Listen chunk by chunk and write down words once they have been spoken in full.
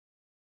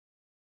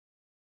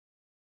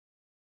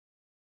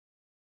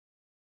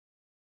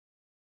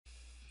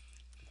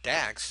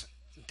DAX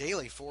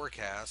daily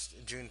forecast,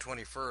 June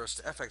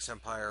 21st,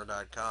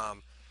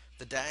 fxempire.com.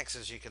 The DAX,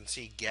 as you can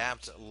see,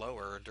 gapped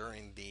lower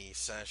during the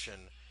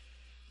session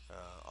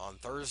on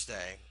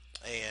Thursday.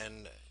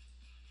 And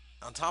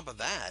on top of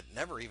that,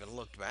 never even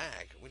looked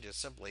back. We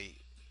just simply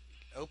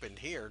opened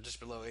here just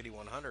below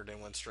 8,100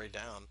 and went straight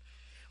down.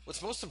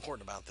 What's most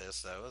important about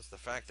this, though, is the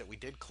fact that we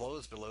did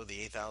close below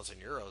the 8,000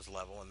 euros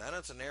level, and that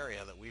is an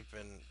area that we've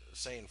been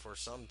saying for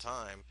some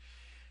time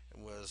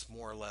was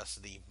more or less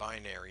the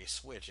binary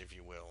switch, if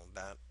you will.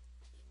 That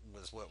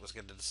was what was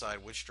going to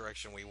decide which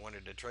direction we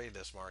wanted to trade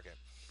this market.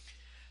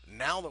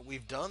 Now that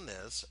we've done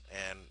this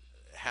and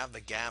have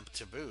the gap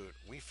to boot,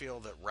 we feel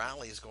that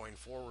rallies going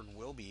forward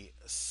will be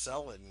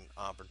selling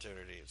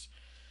opportunities.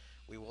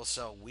 We will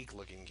sell weak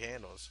looking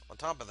candles. On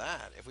top of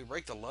that, if we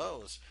break the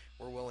lows,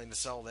 we're willing to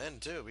sell then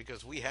too,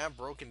 because we have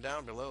broken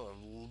down below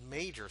a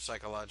major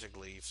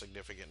psychologically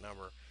significant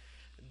number.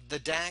 The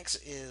DAX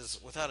is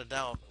without a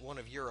doubt one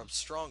of Europe's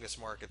strongest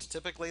markets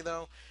typically,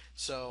 though.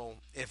 So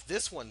if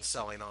this one's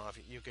selling off,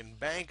 you can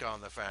bank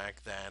on the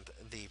fact that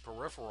the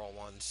peripheral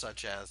ones,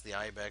 such as the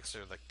IBEX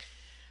or the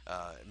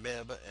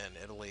MIB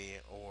in Italy,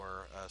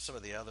 or some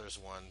of the others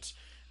ones,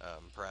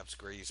 perhaps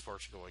Greece,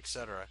 Portugal,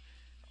 etc.,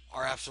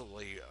 are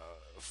absolutely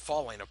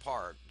falling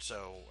apart.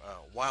 So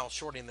while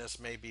shorting this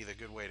may be the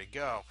good way to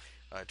go,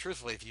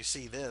 truthfully, if you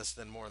see this,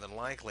 then more than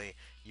likely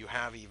you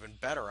have even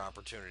better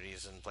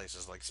opportunities in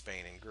places like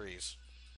Spain and Greece.